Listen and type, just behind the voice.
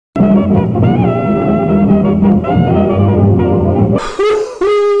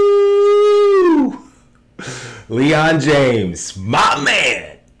Leon James, my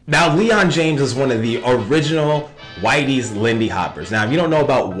man. Now, Leon James is one of the original Whitey's Lindy Hoppers. Now, if you don't know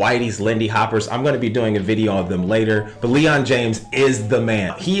about Whitey's Lindy Hoppers, I'm going to be doing a video of them later, but Leon James is the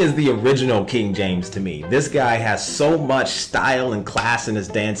man. He is the original King James to me. This guy has so much style and class in his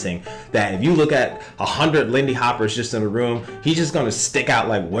dancing that if you look at 100 Lindy Hoppers just in a room, he's just going to stick out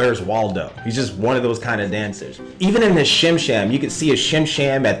like Where's Waldo. He's just one of those kind of dancers. Even in his shim sham, you can see a shim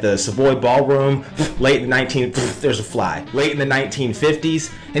sham at the Savoy Ballroom late in the there's a fly. Late in the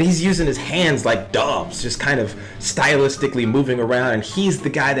 1950s, and he's using his hands like doves, just kind of stylistically moving around, and he's the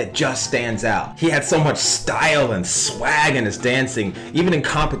guy that just stands out. He had so much style and swag in his dancing. Even in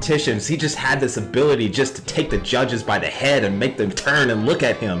competitions, he just had this ability just to take the judges by the head and make them turn and look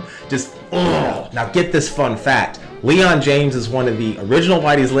at him. Just, ugh. Now get this fun fact. Leon James is one of the original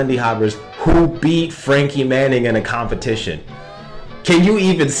Whitey's Lindy Hoppers who beat Frankie Manning in a competition. Can you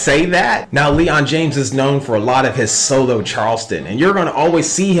even say that? Now, Leon James is known for a lot of his solo Charleston, and you're going to always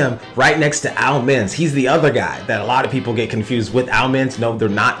see him right next to Al Mintz. He's the other guy that a lot of people get confused with Al Mintz. No, they're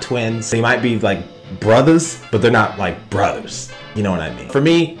not twins. They might be like brothers, but they're not like brothers. You know what I mean? For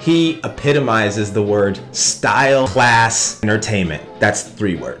me, he epitomizes the word style, class, entertainment. That's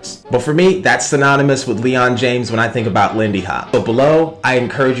 3 words. But for me, that's synonymous with Leon James when I think about Lindy Hop. So below, I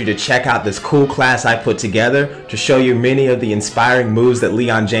encourage you to check out this cool class I put together to show you many of the inspiring moves that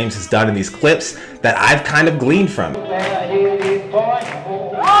Leon James has done in these clips that I've kind of gleaned from.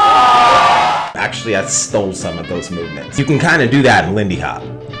 Actually, I stole some of those movements. You can kind of do that in Lindy Hop.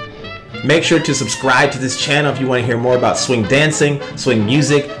 Make sure to subscribe to this channel if you want to hear more about swing dancing, swing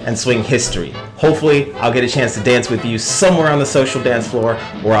music, and swing history. Hopefully, I'll get a chance to dance with you somewhere on the social dance floor,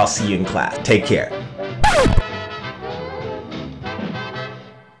 or I'll see you in class. Take care.